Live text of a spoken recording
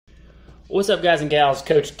What's up, guys and gals?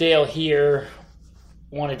 Coach Dale here.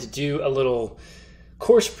 Wanted to do a little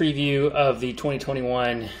course preview of the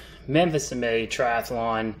 2021 Memphis and May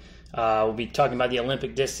Triathlon. We'll be talking about the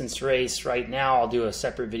Olympic distance race right now. I'll do a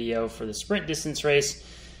separate video for the sprint distance race.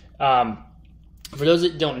 For those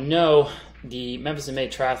that don't know, the Memphis and May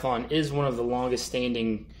Triathlon is one of the longest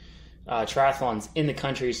standing triathlons in the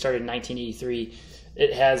country. It started in 1983.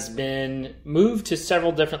 It has been moved to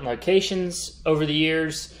several different locations over the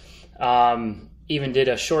years. Even did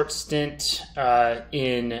a short stint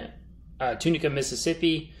in Tunica,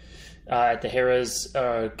 Mississippi, at the Harrah's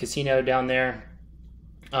casino down there.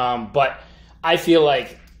 But I feel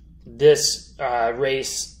like this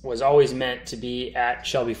race was always meant to be at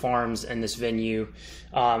Shelby Farms in this venue.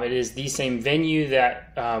 It is the same venue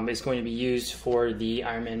that is going to be used for the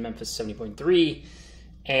Ironman Memphis 70.3,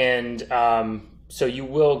 and so you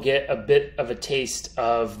will get a bit of a taste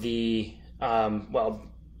of the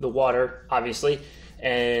the water, obviously,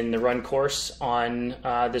 and the run course on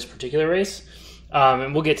this particular race.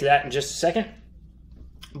 And we'll get to that in just a second.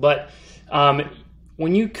 But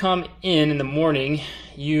when you come in the morning,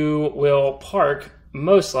 you will park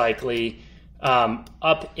most likely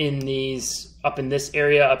up in this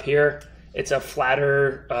area up here. It's a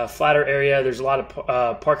flatter area. There's a lot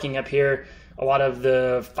of parking up here. A lot of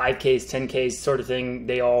the 5Ks, 10Ks sort of thing,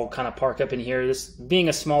 they all kind of park up in here. This being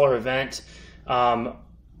a smaller event,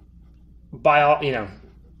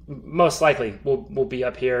 most likely we'll be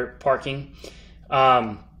up here parking.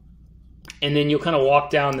 And then you'll kind of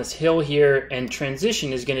walk down this hill here, and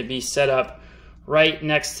transition is going to be set up right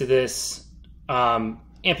next to this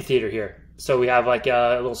amphitheater here. So we have like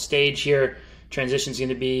a little stage here. Transition is going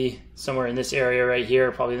to be somewhere in this area right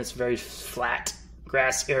here, probably in this very flat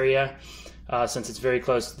grass area, since it's very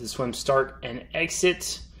close to the swim start and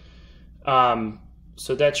exit.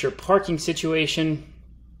 So that's your parking situation.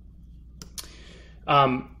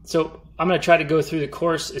 So I'm going to try to go through the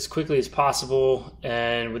course as quickly as possible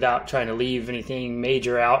and without trying to leave anything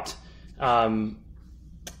major out.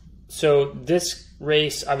 So this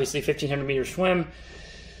race, obviously 1,500 meter swim,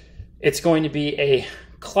 it's going to be a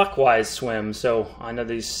clockwise swim. So I know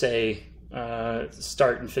these say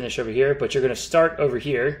start and finish over here, but you're going to start over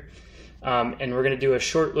here, and we're going to do a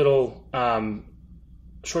short little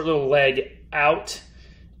leg out,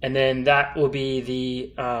 and then that will be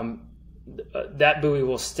the that buoy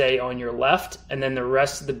will stay on your left, and then the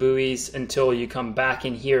rest of the buoys until you come back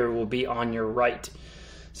in here will be on your right.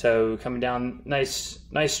 So coming down, nice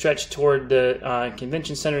stretch toward the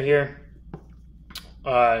convention center here,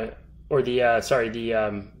 or the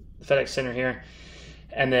FedEx Center here,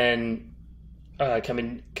 and then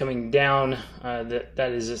coming down,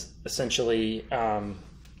 that is essentially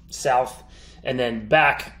south, and then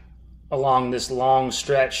back along this long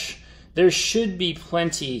stretch. There should be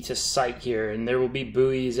plenty to sight here, and there will be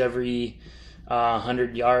buoys every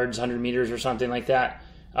 100 yards, 100 meters or something like that.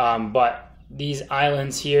 But these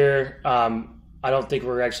islands here, I don't think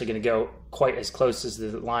we're actually going to go quite as close as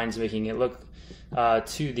the lines making it look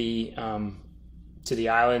to the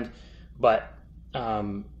island. But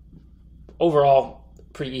overall,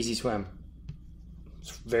 pretty easy swim.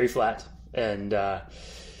 It's very flat, and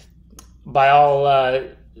by all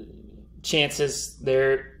chances,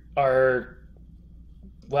 there's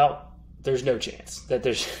no chance that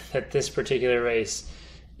this particular race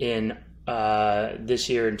in this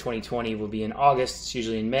year in 2020 will be in August. It's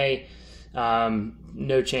usually in May.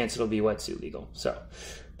 No chance it'll be wetsuit legal. So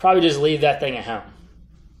probably just leave that thing at home.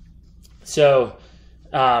 So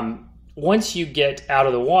once you get out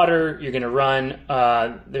of the water, you're going to run.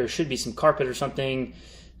 There should be some carpet or something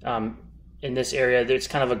in this area. It's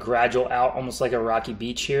kind of a gradual out, almost like a rocky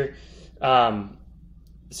beach here.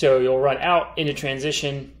 So you'll run out into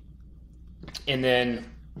transition, and then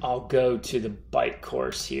I'll go to the bike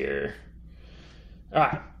course here. All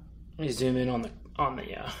right, let me zoom in on the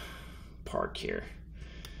park here.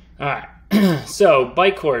 All right, so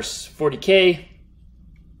bike course, 40K.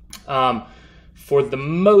 For the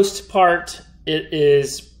most part, it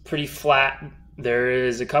is pretty flat. There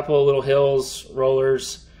is a couple of little hills,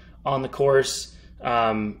 rollers on the course.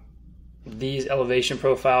 These elevation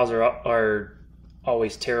profiles are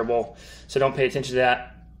always terrible, so don't pay attention to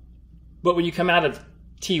that. But when you come out of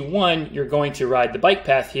T1, you're going to ride the bike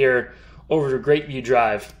path here over to Great View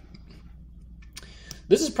Drive.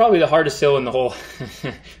 This is probably the hardest hill in the whole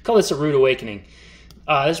call this a rude awakening.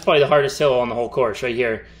 This is probably the hardest hill on the whole course right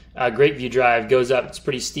here. Great View Drive goes up, it's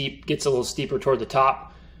pretty steep, gets a little steeper toward the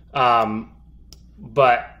top,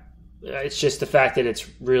 but it's just the fact that it's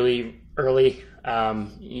really early.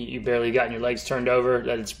 You barely gotten your legs turned over,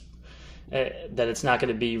 that it's not going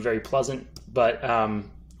to be very pleasant. But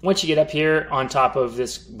once you get up here on top of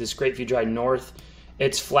this Grapeview Drive North,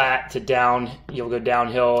 it's flat to down. You'll go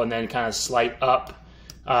downhill and then kind of slight up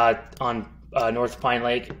on North Pine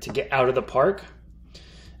Lake to get out of the park.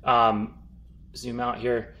 Zoom out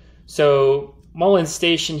here. So Mullins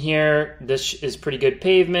Station here, this is pretty good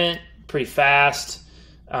pavement, pretty fast.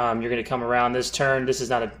 You're going to come around this turn. This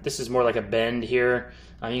is more like a bend here.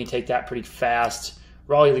 You can take that pretty fast.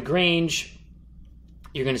 Raleigh LaGrange,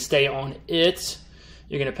 you're going to stay on it.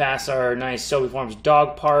 You're going to pass our nice Shelby Farms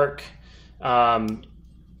Dog Park, and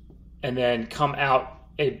then come out.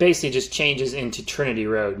 It basically just changes into Trinity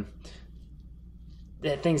Road.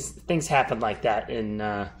 Things happen like that in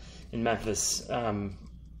Memphis.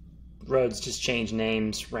 Roads just change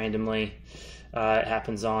names randomly. It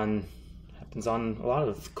happens on a lot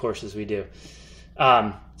of courses we do.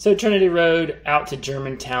 So Trinity Road out to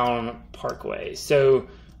Germantown Parkway. So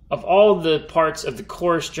of all the parts of the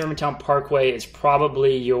course, Germantown Parkway is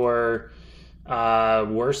probably your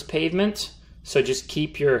worst pavement. So just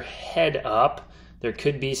keep your head up. There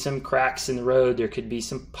could be some cracks in the road. There could be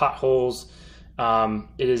some potholes.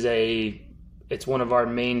 It's one of our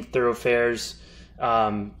main thoroughfares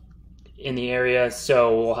in the area.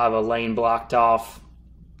 So we'll have a lane blocked off.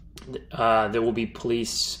 There will be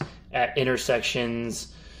police at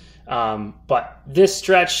intersections. But this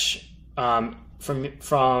stretch from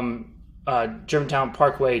Germantown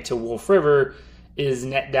Parkway to Wolf River is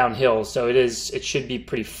net downhill, so it should be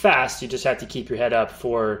pretty fast. You just have to keep your head up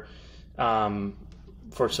for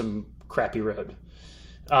some crappy road.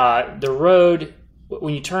 The road,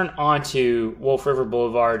 when you turn onto Wolf River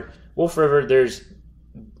Boulevard, Wolf River, there's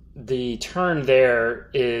the turn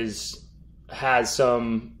there has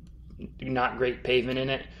some not great pavement in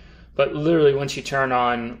it, but literally once you turn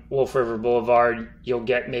on Wolf River Boulevard, you'll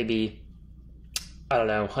get maybe, I don't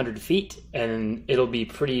know, 100 feet, and it'll be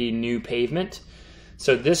pretty new pavement.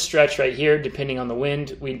 So this stretch right here, depending on the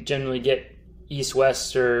wind, we generally get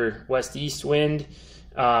east-west or west-east wind,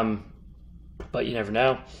 but you never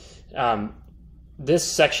know. This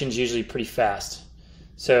section's usually pretty fast.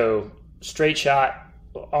 So straight shot,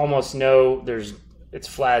 almost it's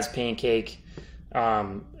flat as pancake.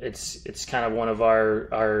 It's kind of one of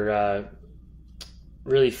our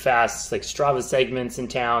really fast, like, Strava segments in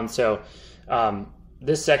town. So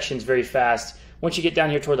this section's very fast. Once you get down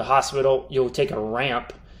here toward the hospital, you'll take a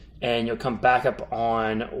ramp and you'll come back up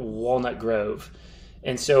on Walnut Grove.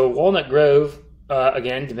 And so Walnut Grove,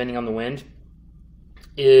 again, depending on the wind,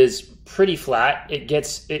 is pretty flat. It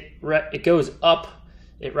goes up,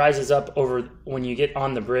 it rises up over when you get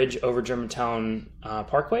on the bridge over Germantown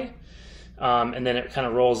Parkway. And then it kind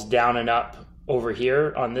of rolls down and up over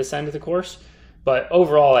here on this end of the course. But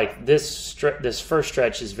overall, like, this first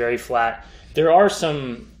stretch is very flat. There are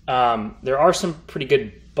some pretty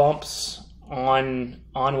good bumps on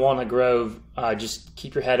Walnut Grove. Just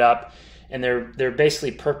keep your head up, and they're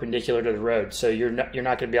basically perpendicular to the road, so you're not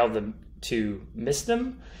going to be able to miss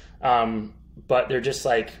them. But they're just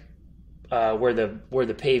like where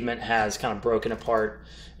the pavement has kind of broken apart,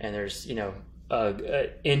 and there's an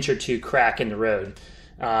inch or two crack in the road.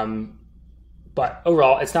 But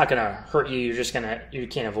overall, it's not going to hurt you. You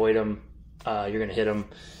can't avoid them. You're going to hit them.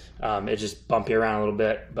 It just bump you around a little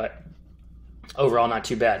bit, but overall not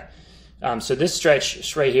too bad. So this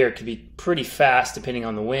stretch right here could be pretty fast depending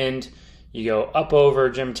on the wind. You go up over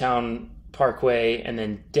Germantown Parkway and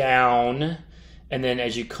then down, and then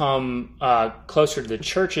as you come closer to the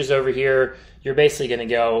churches over here, you're basically going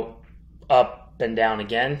to go up and down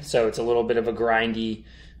again. So it's a little bit of a grindy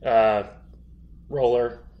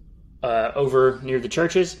roller over near the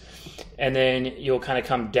churches, and then you'll kind of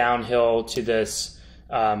come downhill to this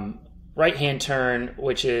right-hand turn,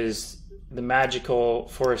 which is the magical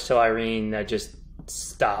Forest Hill Irene that just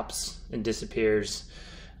stops and disappears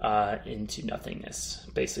into nothingness.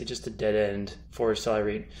 Basically just a dead-end Forest Hill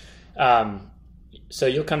Irene. So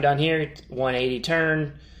you'll come down here, 180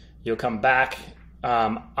 turn, you'll come back.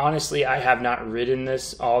 Honestly, I have not ridden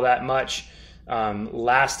this all that much.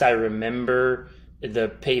 Last I remember, the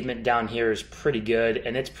pavement down here is pretty good,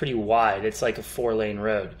 and it's pretty wide. It's like a 4-lane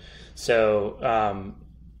road. So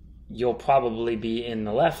you'll probably be in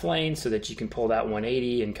the left lane so that you can pull that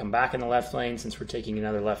 180 and come back in the left lane since we're taking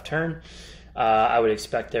another left turn. I would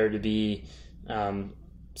expect there to be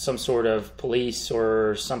some sort of police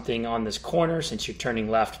or something on this corner since you're turning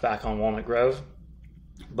left back on Walnut Grove.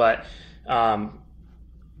 But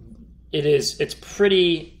it's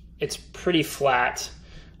pretty flat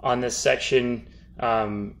on this section.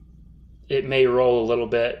 It may roll a little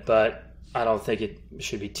bit, but I don't think it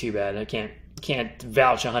should be too bad. I can't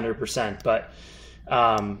vouch 100%, but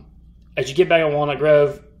as you get back on Walnut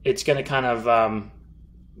Grove, it's going to kind of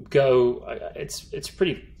go, it's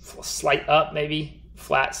pretty slight up, maybe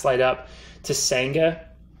flat slight up to Sanga.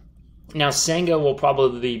 Now Sanga will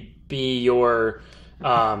probably be your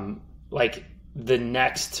like the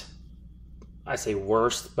next, I say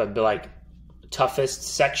worst, but like toughest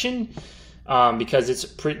section, because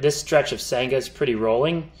this stretch of Sanga is pretty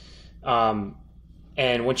rolling,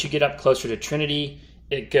 and once you get up closer to Trinity,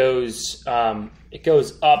 it goes up.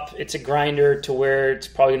 It's a grinder to where it's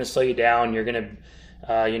probably going to slow you down. You're going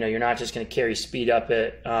to, you're not just going to carry speed up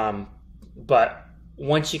it, but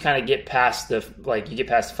once you kind of get past the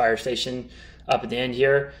fire station up at the end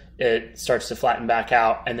here, it starts to flatten back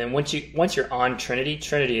out. And then once you're on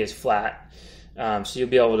Trinity is flat, so you'll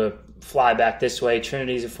be able to fly back this way.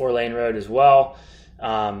 Trinity is a 4-lane road as well,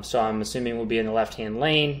 so I'm assuming we'll be in the left-hand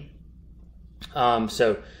lane.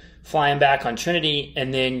 So flying back on Trinity,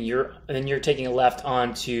 and then you're taking a left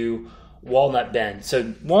onto Walnut Bend.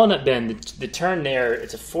 So Walnut Bend, the turn there,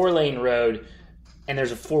 it's a 4-lane road, and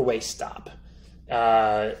there's a 4-way stop.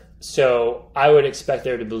 So I would expect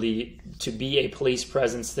there to be a police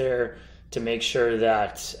presence there to make sure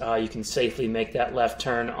that you can safely make that left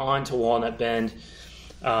turn onto Walnut Bend.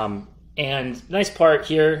 And nice part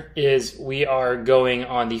here is we are going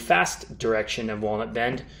on the fast direction of Walnut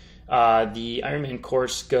Bend. The Ironman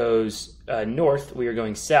course goes north. We are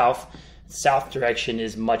going south. South direction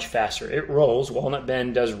is much faster. It rolls. Walnut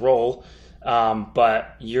Bend does roll,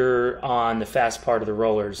 but you're on the fast part of the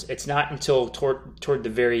rollers. It's not until toward the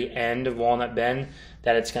very end of Walnut Bend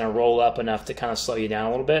that it's going to roll up enough to kind of slow you down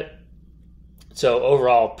a little bit. So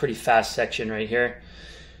overall, pretty fast section right here.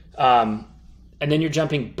 And then you're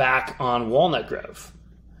jumping back on Walnut Grove.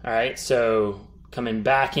 All right, so coming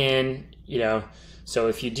back in, so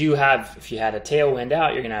if you had a tailwind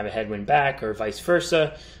out, you're going to have a headwind back, or vice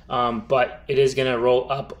versa. But it is going to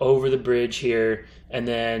roll up over the bridge here. And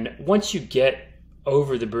then once you get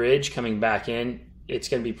over the bridge coming back in, it's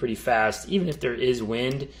going to be pretty fast. Even if there is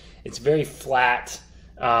wind, it's very flat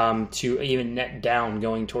to even net down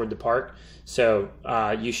going toward the park. So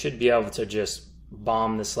you should be able to just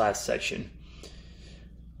bomb this last section.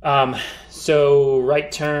 So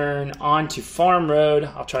right turn onto Farm Road.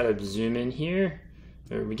 I'll try to zoom in here.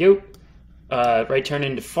 There we go. Right turn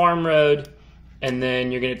into Farm Road, and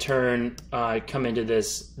then you're going to come into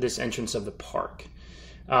this entrance of the park.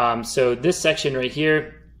 So this section right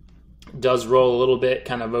here does roll a little bit,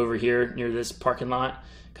 kind of over here near this parking lot,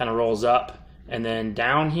 kind of rolls up and then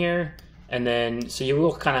down here, and then so you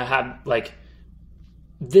will kind of have like,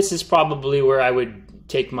 this is probably where I would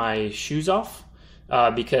take my shoes off,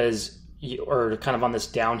 because or kind of on this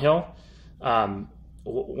downhill.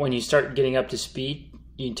 When you start getting up to speed,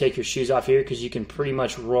 you can take your shoes off here because you can pretty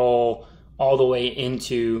much roll all the way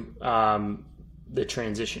into the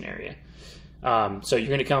transition area. So you're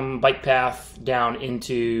going to come bike path down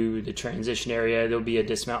into the transition area. There'll be a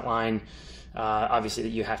dismount line, obviously, that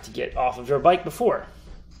you have to get off of your bike before.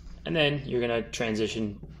 And then you're going to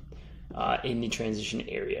transition in the transition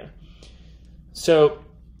area. So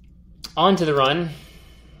on to the run.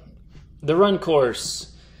 The run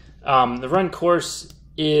course. The run course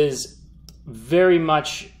is very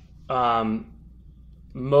much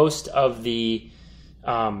most of the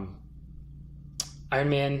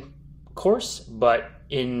Ironman course, but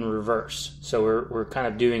in reverse. So we're kind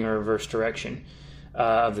of doing a reverse direction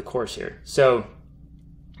of the course here. So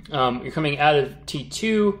you're coming out of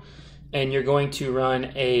T2, and you're going to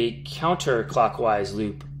run a counterclockwise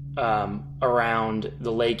loop around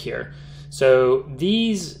the lake here. So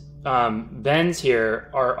these bends here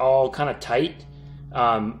are all kind of tight.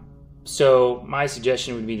 So my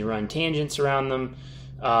suggestion would be to run tangents around them,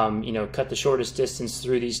 cut the shortest distance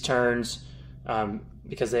through these turns,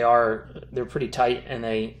 because they're pretty tight, and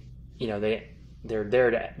they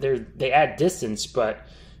add distance, but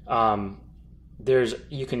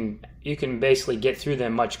you can basically get through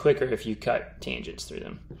them much quicker if you cut tangents through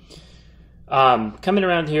them. Coming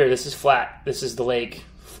around here, this is flat. This is the lake.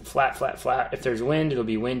 Flat, flat, flat. If there's wind, it'll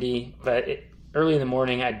be windy, but early in the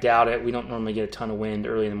morning, I doubt it. We don't normally get a ton of wind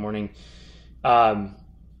early in the morning.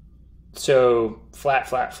 So flat,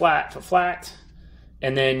 flat, flat, flat,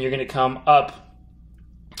 and then you're going to come up.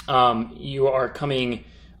 You are coming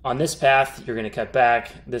on this path. You're going to cut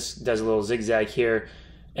back. This does a little zigzag here,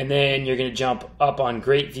 and then you're going to jump up on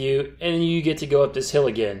Great View, and you get to go up this hill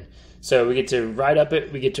again. So we get to ride up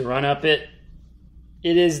it. We get to run up it.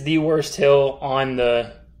 It is the worst hill on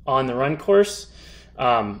the run course,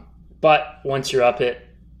 but once you're up it,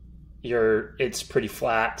 it's pretty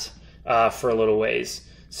flat for a little ways.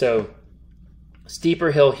 So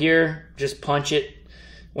steeper hill here, just punch it.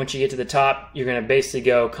 Once you get to the top, you're going to basically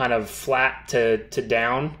go kind of flat to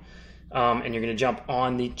down. and you're going to jump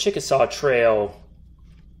on the Chickasaw Trail.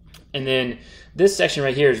 And then this section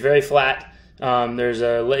right here is very flat. There's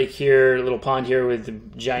a lake here, a little pond here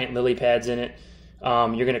with giant lily pads in it.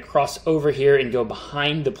 You're going to cross over here and go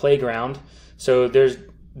behind the playground. So there's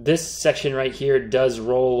this section right here does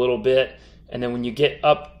roll a little bit, and then when you get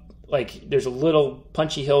up, like there's a little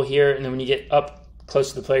punchy hill here, and then when you get up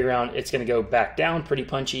close to the playground, it's going to go back down pretty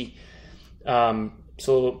punchy.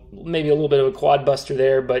 So maybe a little bit of a quad buster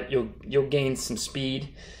there, but you'll gain some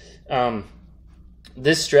speed.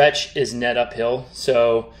 This stretch is net uphill,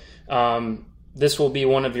 so this will be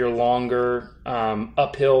one of your longer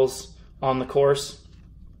uphills on the course.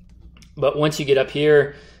 But once you get up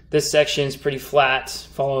here, this section is pretty flat,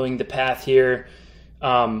 following the path here.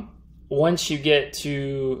 Once you get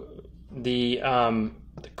to the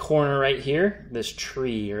corner right here, this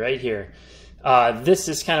tree right here, this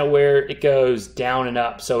is kind of where it goes down and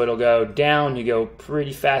up. So it'll go down, you go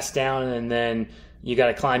pretty fast down, and then you got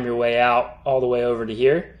to climb your way out all the way over to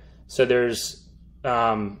here. So there's,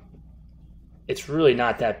 it's really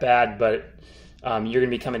not that bad, but you're going to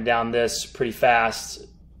be coming down this pretty fast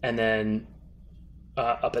and then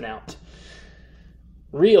up and out.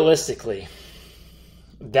 Realistically,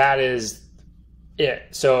 that is it.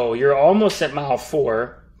 So you're almost at mile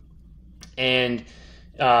 4, and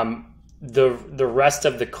the rest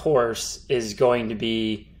of the course is going to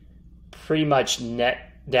be pretty much net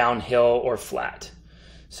downhill or flat.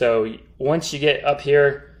 So once you get up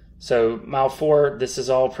here, so mile 4, this is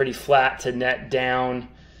all pretty flat to net down,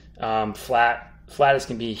 flat as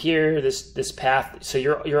can be here, this path. So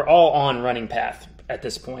you're all on running path at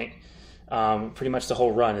this point. Pretty much the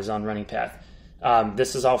whole run is on running path.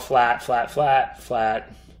 This is all flat, flat, flat,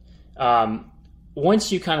 flat.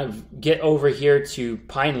 Once you kind of get over here to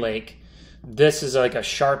Pine Lake, this is like a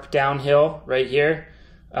sharp downhill right here.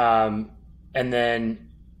 And then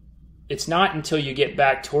it's not until you get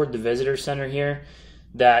back toward the visitor center here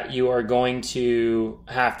that you are going to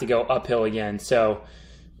have to go uphill again. So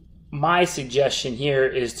my suggestion here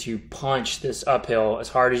is to punch this uphill as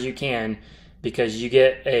hard as you can, because you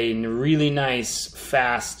get a really nice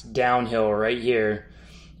fast downhill right here,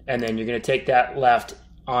 and then you're going to take that left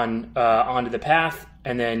on onto the path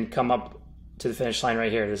and then come up to the finish line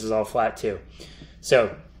right here. This is all flat too.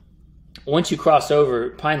 So once you cross over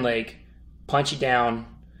Pine Lake, punch it down,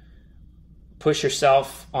 push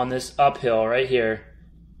yourself on this uphill right here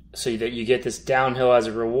so that you get this downhill as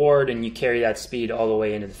a reward, and you carry that speed all the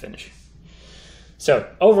way into the finish.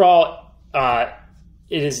 So overall,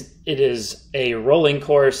 it is a rolling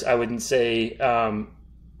course. I wouldn't say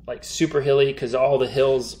like super hilly, because all the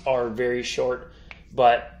hills are very short,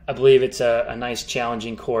 but I believe it's a nice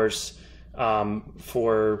challenging course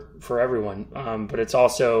for everyone. But it's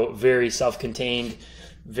also very self-contained,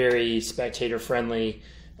 very spectator friendly,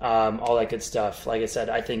 all that good stuff. Like I said,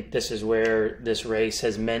 I think this is where this race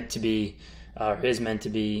is meant to be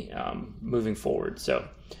moving forward. So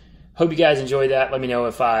hope you guys enjoyed that. Let me know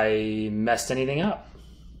if I messed anything up.